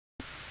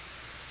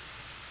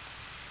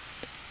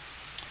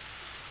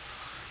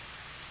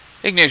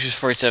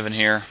Ignatius47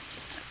 here,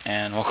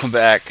 and welcome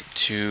back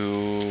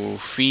to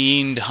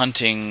Fiend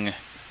Hunting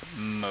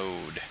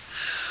Mode.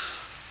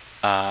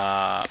 There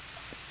are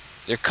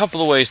a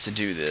couple of ways to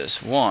do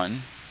this.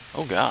 One,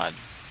 oh god,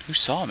 who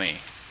saw me?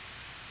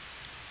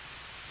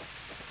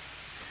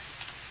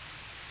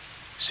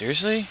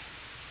 Seriously?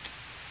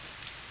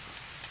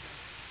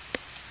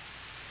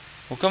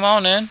 Well, come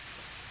on in.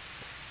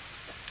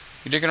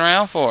 You dicking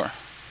around for?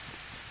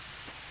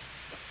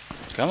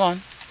 Come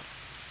on.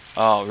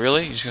 Oh,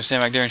 really? You just gonna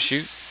stand back there and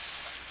shoot?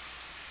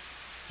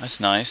 That's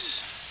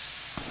nice.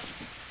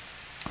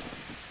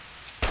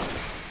 What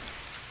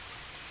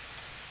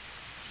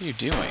are you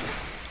doing?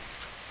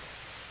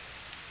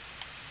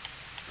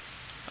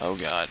 Oh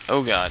god.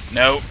 Oh god.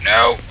 No,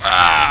 no!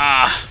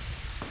 Ah!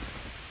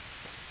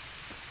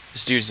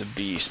 This dude's a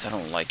beast. I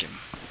don't like him.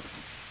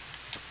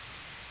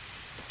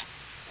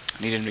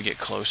 I need him to get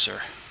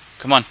closer.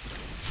 Come on.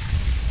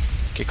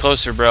 Get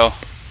closer, bro.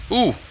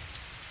 Ooh!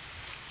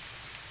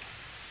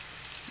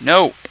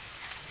 No!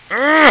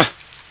 Ugh!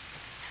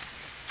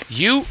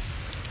 You?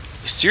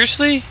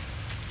 Seriously?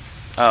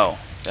 Oh,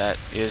 that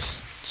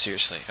is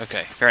seriously.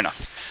 Okay, fair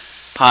enough.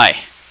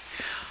 Hi.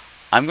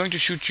 I'm going to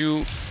shoot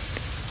you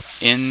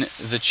in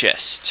the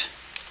chest.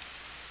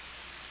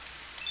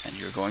 And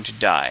you're going to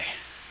die.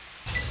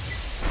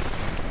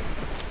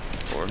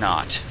 Or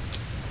not.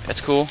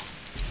 That's cool.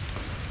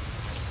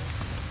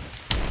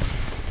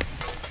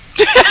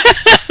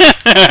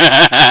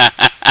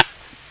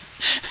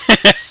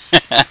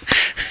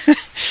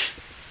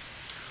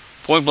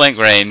 Point blank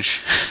range.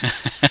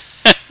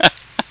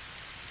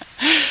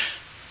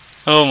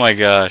 Oh my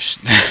gosh.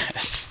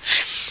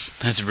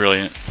 That's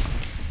brilliant.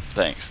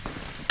 Thanks.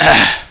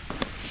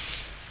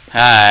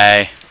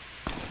 Hi.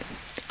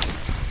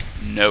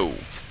 No.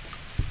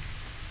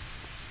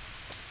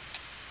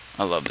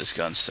 I love this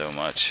gun so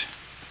much.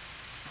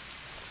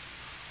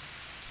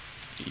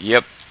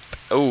 Yep.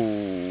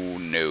 Oh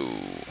no.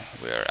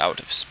 We're out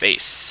of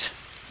space.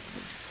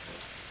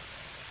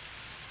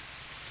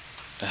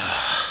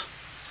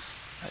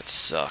 That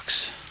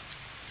sucks.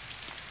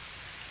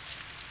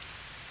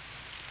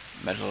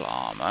 Metal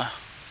armor,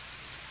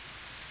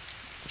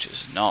 which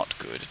is not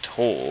good at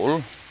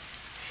all.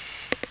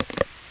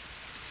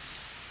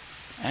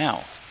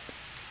 Ow.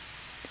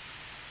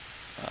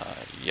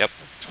 Yep.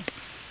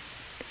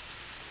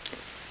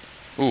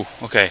 Ooh,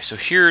 okay, so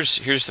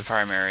here's the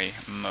primary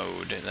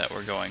mode that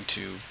we're going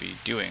to be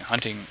doing.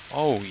 Hunting.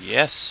 Oh,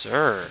 yes,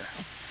 sir.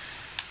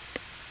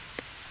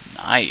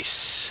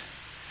 Nice.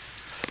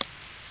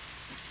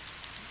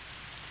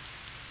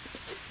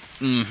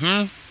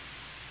 Mm-hmm.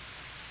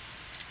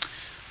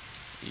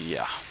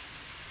 Yeah.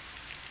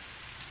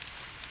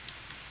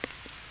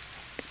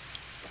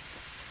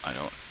 I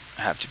don't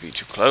have to be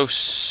too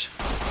close.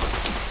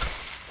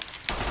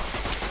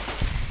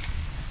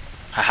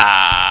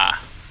 Haha.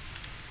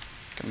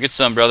 Come get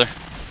some, brother.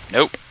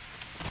 Nope.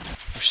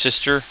 Your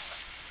sister.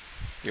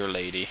 Your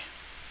lady.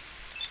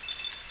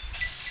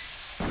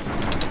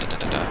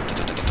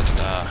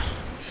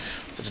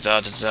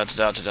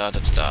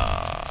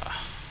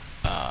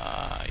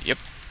 Yep.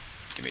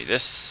 Give me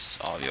this.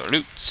 All your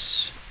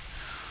loots.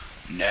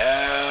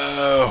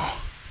 No.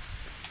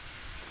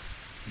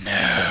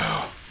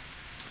 No.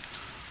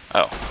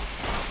 Oh.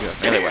 You have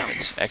melee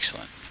weapons.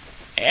 Excellent.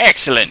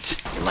 Excellent!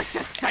 You like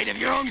the sight of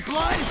your own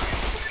blood?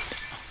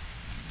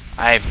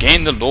 I've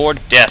gained the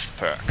Lord Death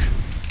perk.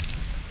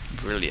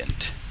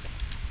 Brilliant.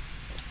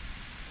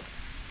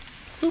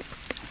 Boop.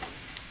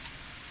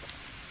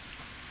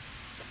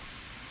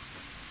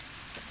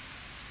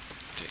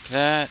 Take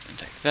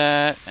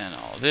that, and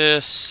all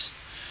this.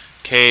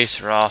 Case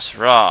Ross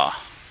Raw.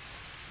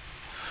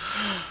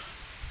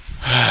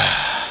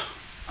 I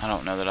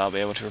don't know that I'll be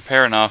able to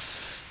repair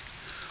enough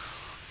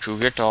to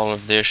get all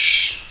of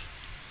this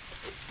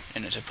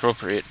in its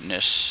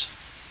appropriateness.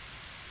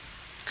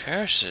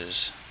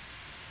 Curses.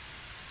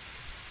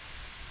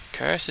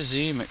 Curses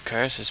E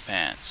McCurses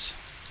pants.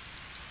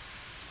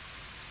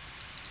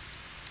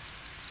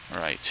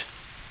 Right.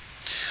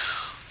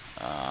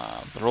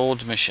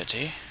 Broad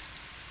machete.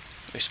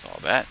 Baseball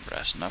bat.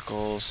 Brass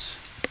knuckles.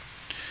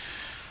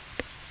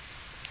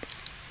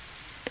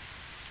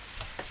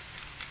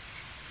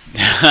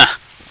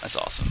 That's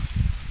awesome.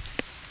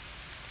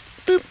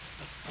 Boop.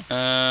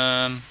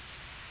 No.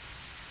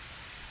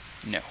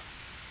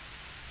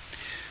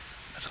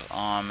 Metal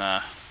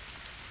armor.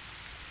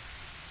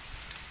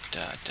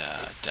 They're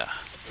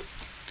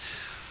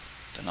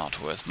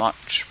not worth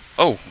much.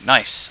 Oh,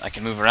 nice. I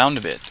can move around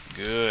a bit.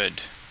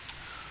 Good.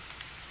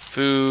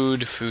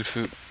 Food.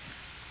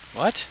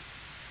 What?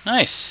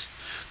 Nice.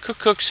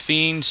 Cook's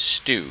Fiend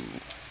Stew.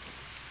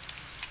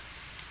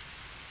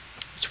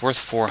 It's worth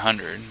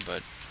 400,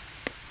 but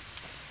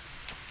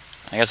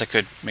I guess I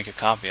could make a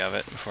copy of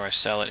it before I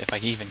sell it. If I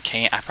even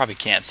can't. I probably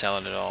can't sell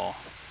it at all.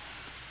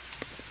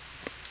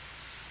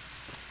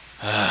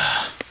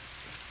 I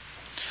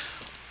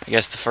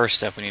guess the first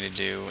step we need to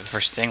do, the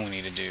first thing we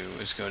need to do,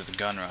 is go to the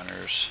gun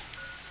runners.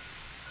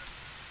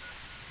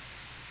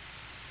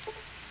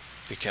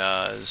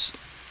 Because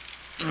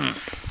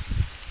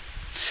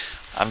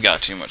I've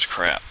got too much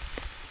crap,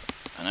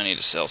 and I need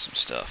to sell some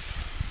stuff.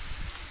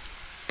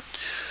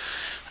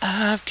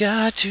 I've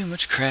got too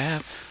much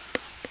crap.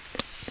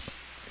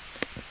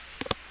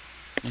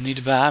 I need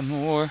to buy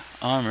more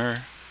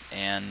armor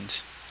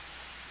and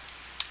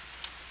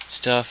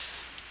stuff.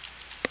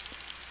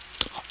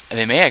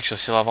 They may actually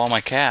still have all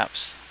my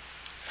caps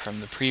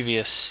from the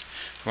previous,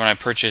 when I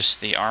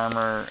purchased the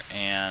armor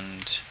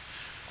and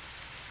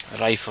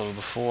rifle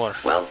before.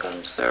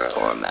 Welcome, sir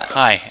or madam.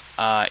 Hi.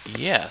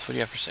 Yes. What do you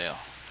have for sale?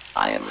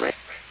 I am Rick.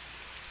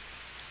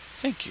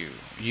 Thank you.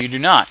 You do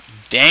not.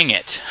 Dang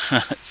it.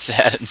 It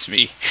saddens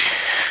me.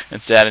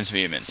 It saddens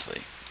me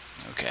immensely.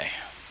 Okay.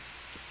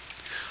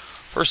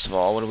 First of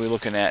all, what are we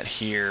looking at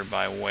here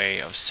by way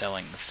of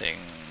selling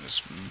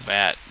things?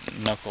 Bat,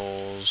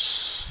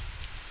 knuckles.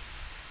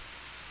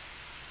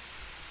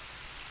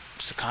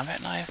 Is the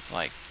combat knife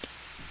like...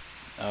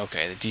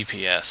 Okay, the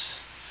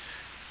DPS.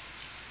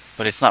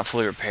 But it's not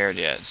fully repaired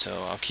yet,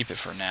 so I'll keep it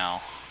for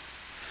now.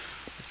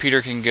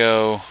 Repeater can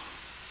go.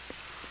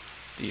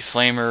 The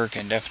flamer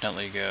can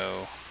definitely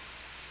go.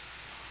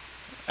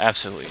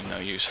 Absolutely no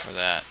use for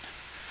that.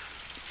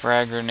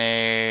 Frag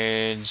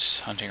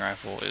grenades. Hunting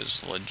rifle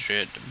is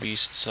legit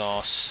beast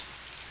sauce.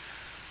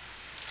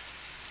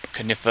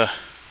 Kniffa.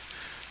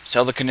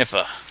 Sell the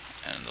Kniffa.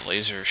 And the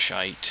laser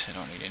shite. I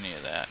don't need any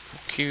of that.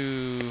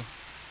 Q.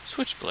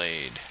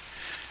 Switchblade.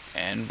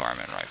 And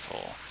varmint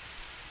rifle.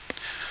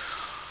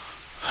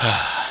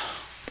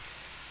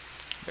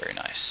 Very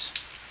nice.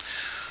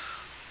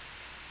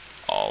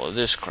 All of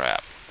this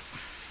crap.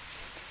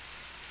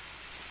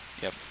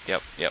 Yep.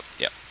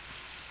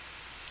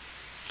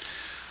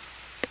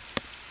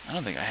 I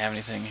don't think I have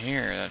anything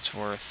here that's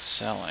worth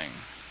selling.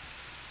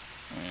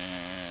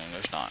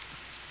 There's not.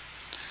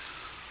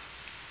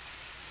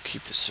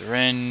 Keep the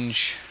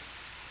syringe.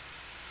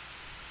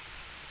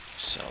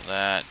 Sell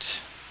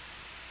that.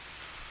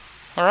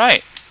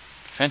 Alright.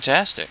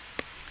 Fantastic.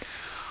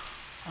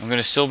 I'm going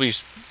to still be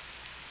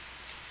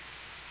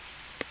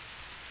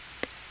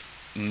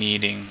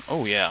needing...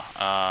 Oh,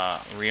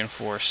 yeah.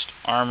 Reinforced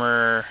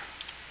armor.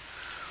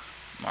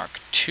 Mark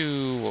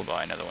II. We'll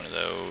buy another one of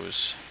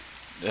those.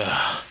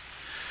 Ugh.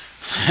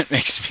 That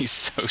makes me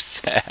so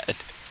sad.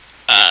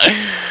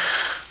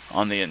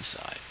 On the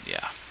inside.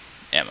 Yeah.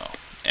 Ammo.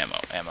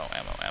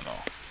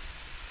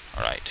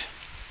 Alright.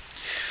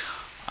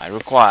 I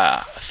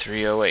require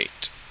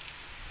 308.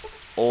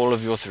 All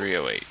of your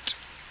 308.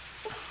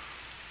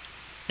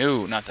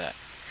 No, not that.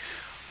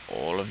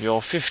 All of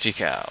your 50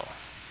 cal.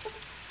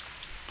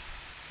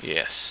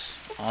 Yes.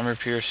 Armor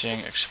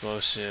piercing,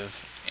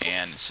 explosive,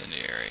 and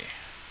incendiary.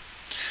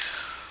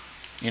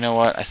 You know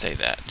what? I say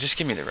that. Just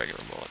give me the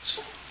regular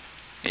bullets.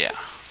 Yeah.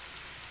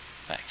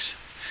 Thanks.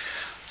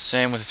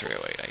 Same with the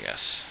 308, I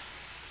guess.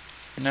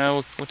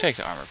 No, we'll take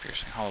the armor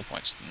piercing. Hollow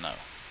points, no.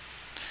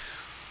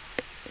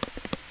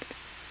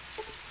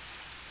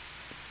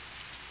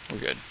 We're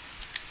good.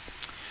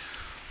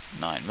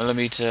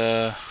 9mm.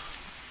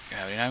 You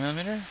have any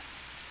 9mm?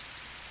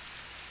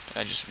 Did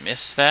I just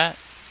miss that?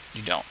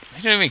 You don't.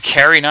 You don't even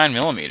carry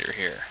 9mm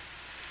here.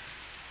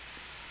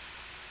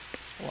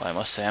 Well, I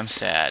must say I'm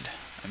sad.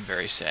 I'm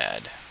very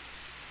sad.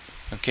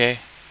 Okay.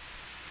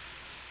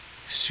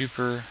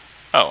 Super...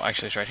 Oh,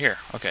 actually it's right here.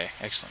 Okay,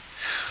 excellent.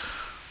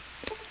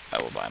 I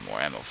will buy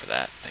more ammo for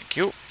that. Thank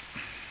you.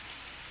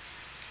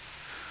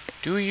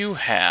 Do you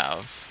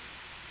have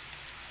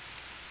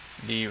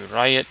the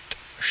riot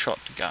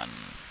shotgun?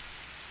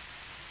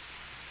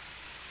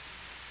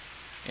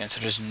 The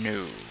answer is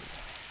no.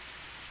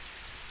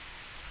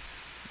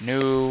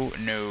 No.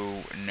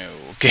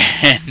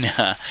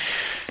 Again,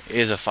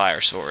 is a fire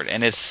sword,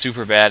 and it's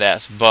super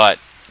badass, but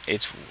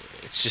it's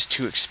just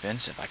too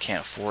expensive. I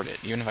can't afford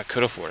it. Even if I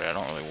could afford it, I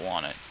don't really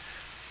want it.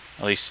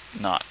 At least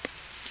not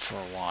for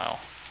a while.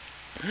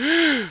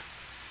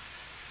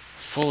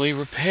 Fully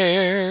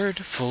repaired.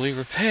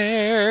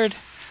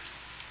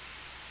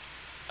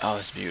 Oh,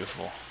 that's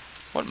beautiful.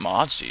 What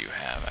mods do you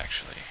have,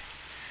 actually?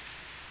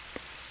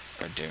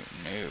 I don't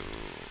know.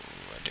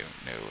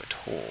 At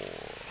all.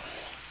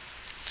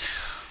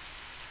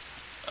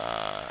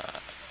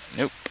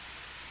 Nope.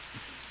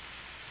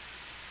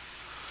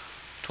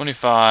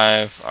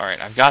 25. Alright,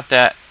 I've got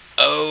that.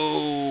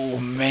 Oh,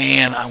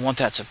 man. I want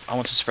the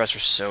suppressor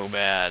so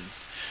bad.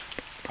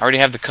 I already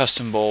have the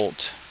custom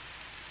bolt.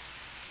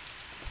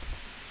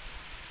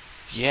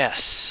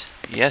 Yes.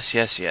 I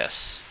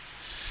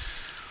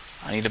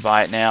need to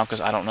buy it now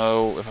because I don't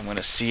know if I'm going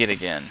to see it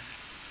again.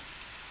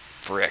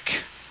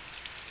 Frick.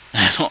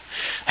 I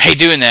hate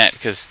doing that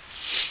because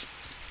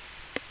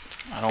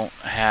I don't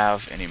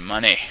have any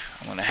money.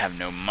 I'm going to have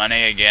no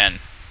money again.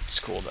 It's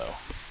cool, though.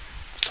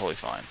 It's totally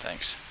fine.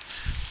 Thanks.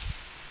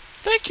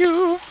 Thank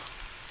you.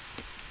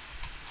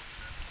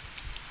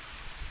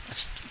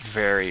 That's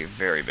very,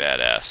 very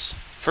badass.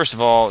 First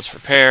of all, let's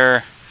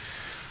repair.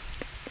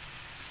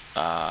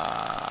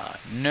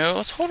 No,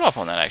 let's hold off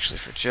on that, actually,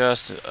 for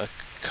just a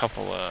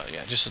couple of...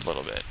 Yeah, just a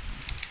little bit.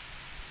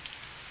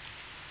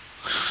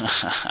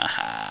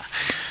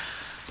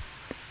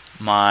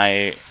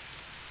 My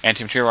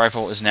Anti-material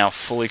rifle is now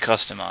fully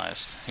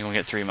customized. You only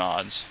get 3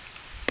 mods.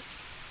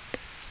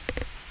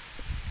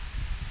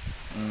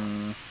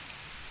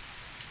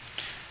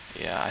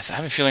 Yeah, I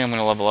have a feeling I'm going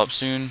to level up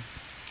soon.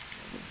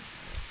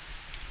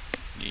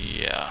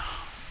 Yeah.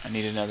 I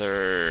need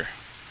another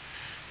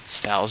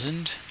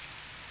 1,000.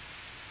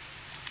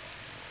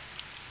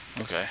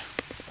 Okay.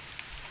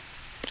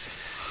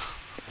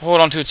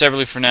 Hold on to it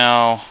separately for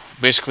now.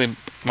 Basically,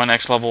 my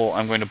next level,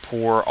 I'm going to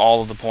pour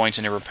all of the points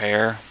into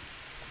repair.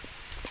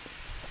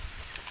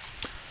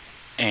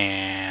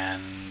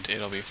 And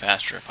it'll be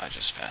faster if I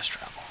just fast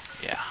travel.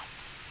 Yeah.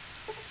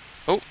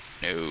 Oh,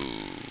 no.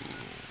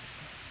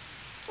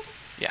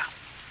 Yeah.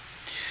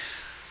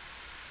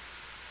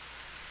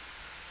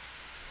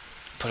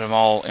 Put them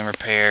all in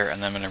repair, and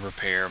then I'm going to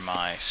repair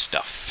my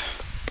stuff.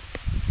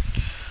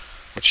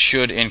 Which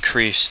should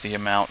increase the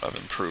amount of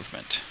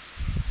improvement,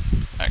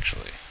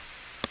 actually.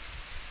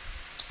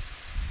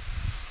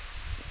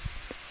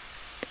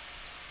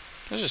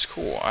 This is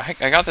cool. I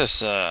got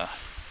this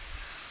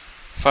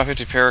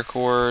 550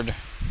 paracord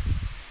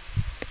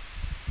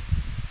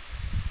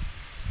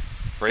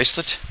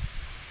bracelet.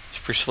 It's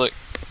pretty slick.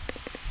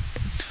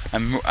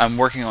 I'm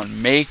working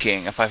on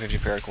making a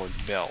 550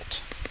 paracord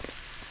belt,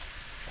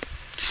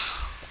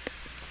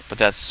 but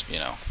that's, you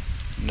know,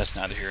 that's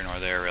neither here nor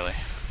there really.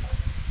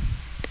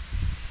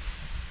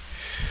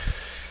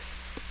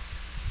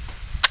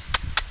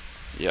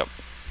 Yep.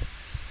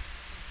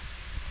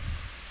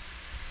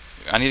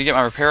 I need to get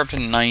my repair up to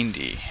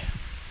 90.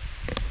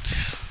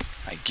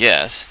 I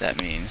guess that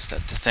means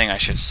that the thing I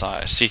should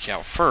seek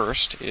out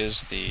first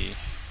is the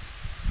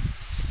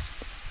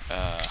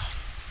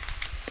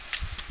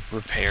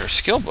repair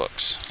skill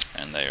books,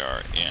 and they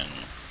are in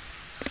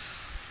a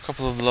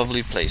couple of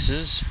lovely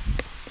places.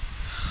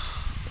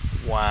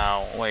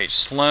 Wow, wait,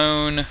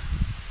 Sloan?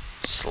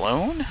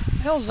 Sloan?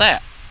 The hell's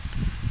that?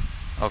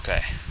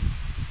 Okay.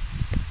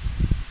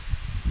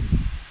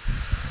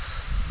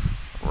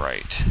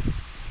 Right.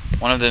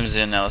 One of them's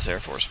in Nellis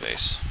Air Force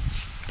Base.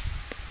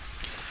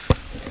 I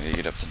need to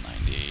get up to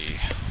 90.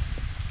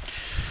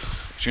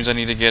 Which means I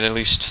need to get at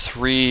least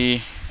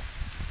three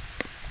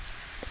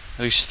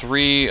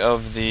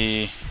of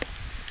the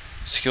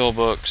skill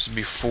books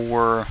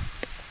before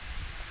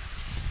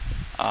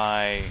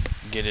I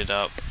get it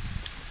up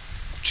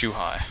too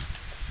high.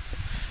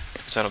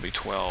 So that'll be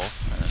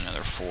 12, and then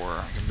another 4.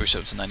 I can boost it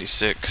up to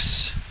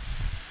 96.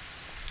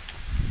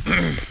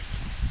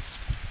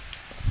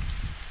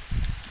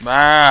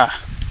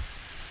 Ah!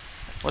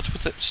 What's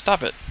with it?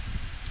 Stop it.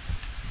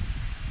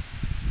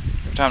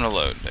 Time to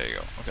load. There you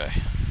go.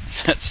 Okay.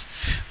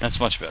 That's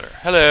much better.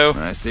 Hello.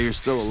 I see you're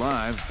still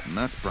alive, and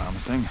that's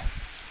promising.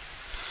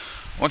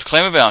 I want to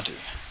claim a bounty.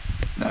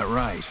 That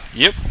right?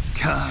 Yep.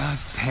 God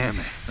damn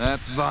it.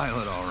 That's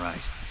Violet, all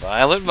right.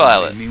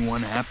 Violet. Made me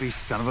one happy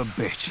son of a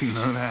bitch, you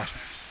know that?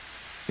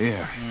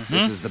 Here,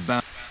 this is the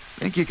bounty.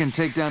 Think you can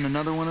take down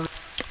another one of them?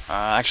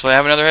 Actually, I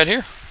have another head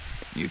here.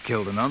 You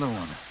killed another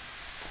one.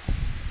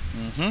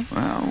 Mm-hmm.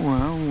 Well.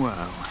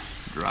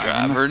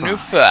 Driver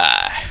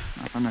Nufi.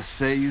 Nothing to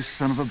say, you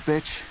son of a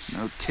bitch.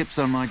 No tips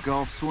on my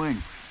golf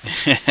swing.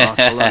 Lost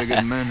a lot of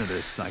good men to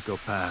this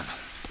psychopath.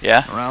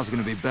 Yeah? Morale's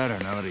gonna be better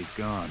now that he's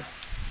gone.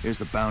 Here's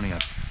the bounty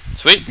up.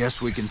 Sweet.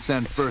 Guess we can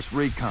send first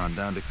recon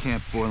down to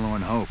Camp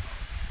Forlorn Hope.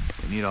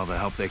 They need all the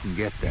help they can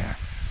get there.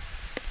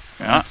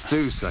 Yeah. That's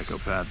 2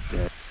 psychopaths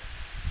dead.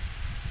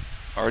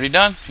 Already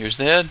done. Here's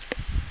the head.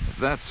 If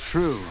that's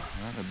true,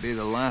 that'd be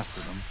the last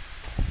of them.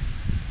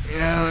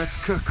 Yeah, that's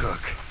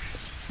Cook.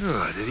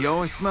 Ugh, did he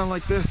always smell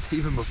like this,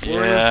 even before he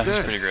Yeah, was dead?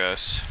 it's pretty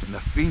gross. And the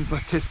fiends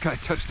let this guy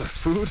touch their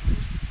food?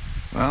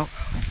 Well,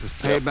 this is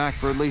payback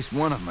for at least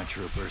one of my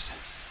troopers.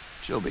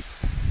 She'll be...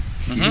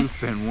 You've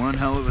been one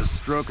hell of a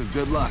stroke of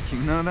good luck, you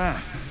know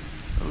that?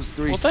 Those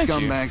 3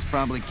 scumbags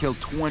probably killed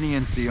 20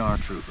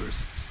 NCR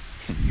troopers.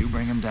 Can you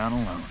bring them down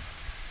alone?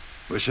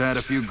 Wish I had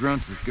a few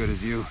grunts as good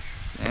as you.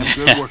 Damn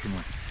good working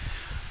with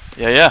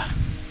you. Yeah.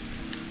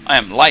 I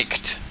am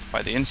liked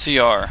by the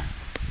NCR.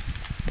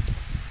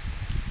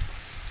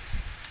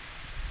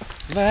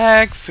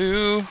 Lag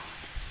foo.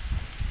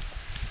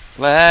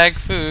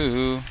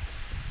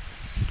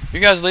 You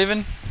guys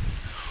leaving?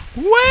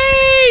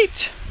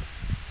 Wait!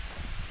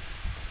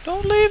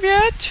 Don't leave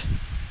yet.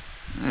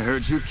 I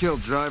heard you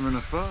killed Driver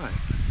Nufi.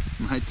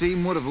 My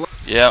team would have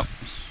left. Yep.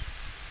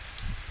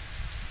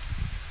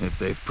 If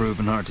they've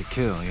proven hard to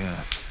kill,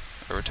 yes.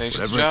 Whatever takes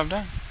the job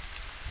done.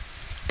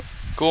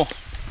 Cool.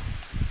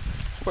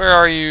 Where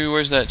are you?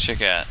 Where's that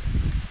chick at?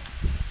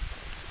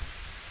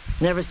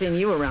 Never seen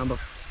you around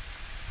before.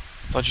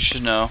 Thought you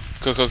should know.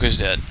 Cook is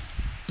dead.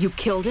 You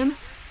killed him?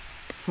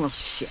 Well,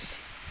 shit.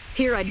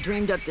 Here I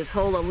dreamed up this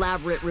whole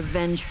elaborate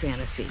revenge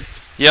fantasy.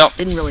 Yep.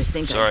 Didn't really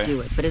think Sorry. I'd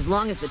do it, but as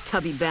long as the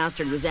tubby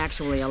bastard was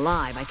actually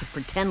alive, I could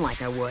pretend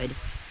like I would.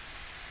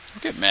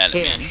 Don't get mad at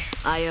Here, me.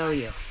 I owe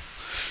you.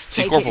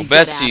 See, Take it Corporal and get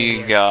Betsy outta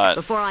here got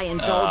before I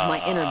indulge my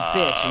inner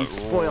bitch and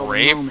spoil the moment.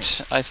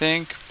 raped, I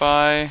think,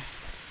 by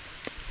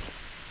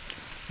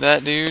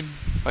that dude,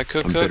 by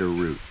Cook. I'm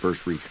Bitterroot,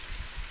 first reach.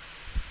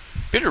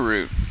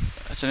 Bitterroot.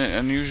 That's an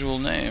unusual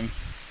name.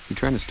 You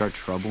trying to start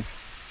trouble?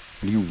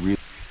 Or do you really?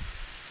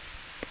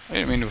 I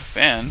didn't mean to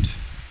offend.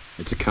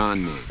 It's a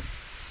con name.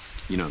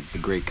 You know, the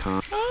Great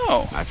Khan.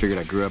 Oh, I figured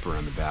I grew up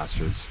around the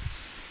bastards.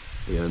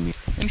 The enemy.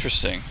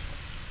 interesting.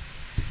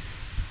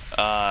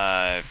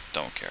 I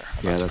don't care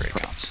about Yeah, the that's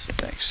great cons.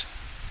 Thanks.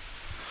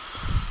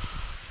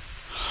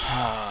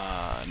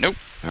 Nope.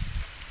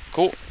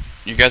 Cool.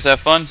 You guys have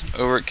fun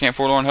over at Camp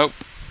Forlorn Hope?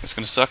 It's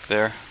gonna suck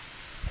there.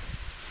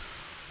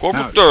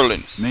 Corporal Howdy.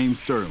 Sterling. Name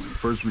Sterling,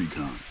 first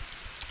recon.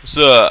 What's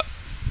up?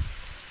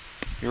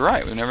 You're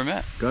right, we've never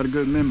met. Got a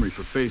good memory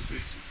for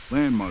faces,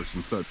 landmarks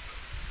and such.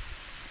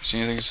 See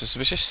anything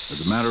suspicious?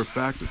 As a matter of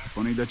fact, it's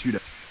funny that you'd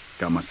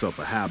got myself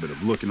a habit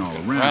of looking all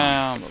around.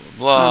 Around, blah, Around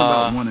blah,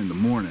 about blah. 1 in the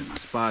morning, I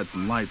spied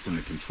some lights in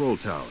the control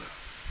tower.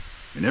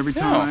 And every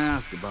time Oh. I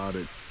ask about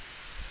it,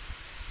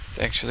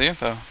 Thanks for the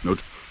info. no.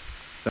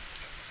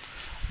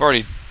 I've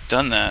already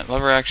done that.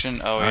 Lever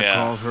action. Oh, I yeah.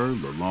 call her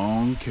the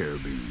Long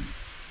Carabine.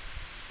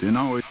 Didn't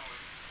always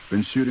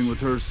been shooting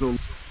with her, so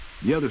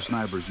the other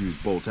snipers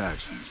use bolt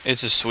action.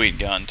 It's a sweet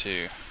gun,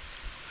 too.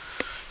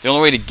 The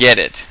only way to get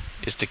it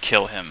is to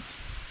kill him.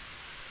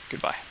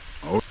 Goodbye.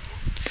 Oh.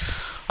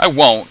 I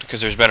won't, because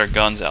there's better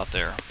guns out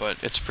there, but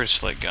it's a pretty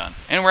slick gun.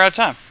 And we're out of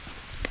time.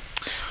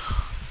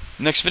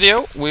 Next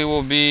video, we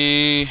will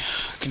be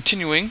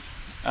continuing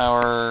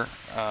our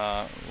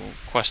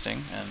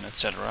questing and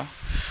etc.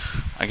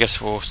 I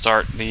guess we'll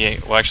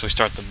actually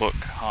start the book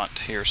hunt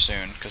here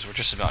soon, because we're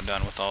just about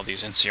done with all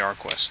these NCR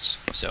quests.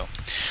 So,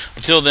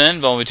 until then,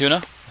 Volmy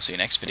Tuna, we'll see you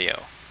next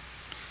video.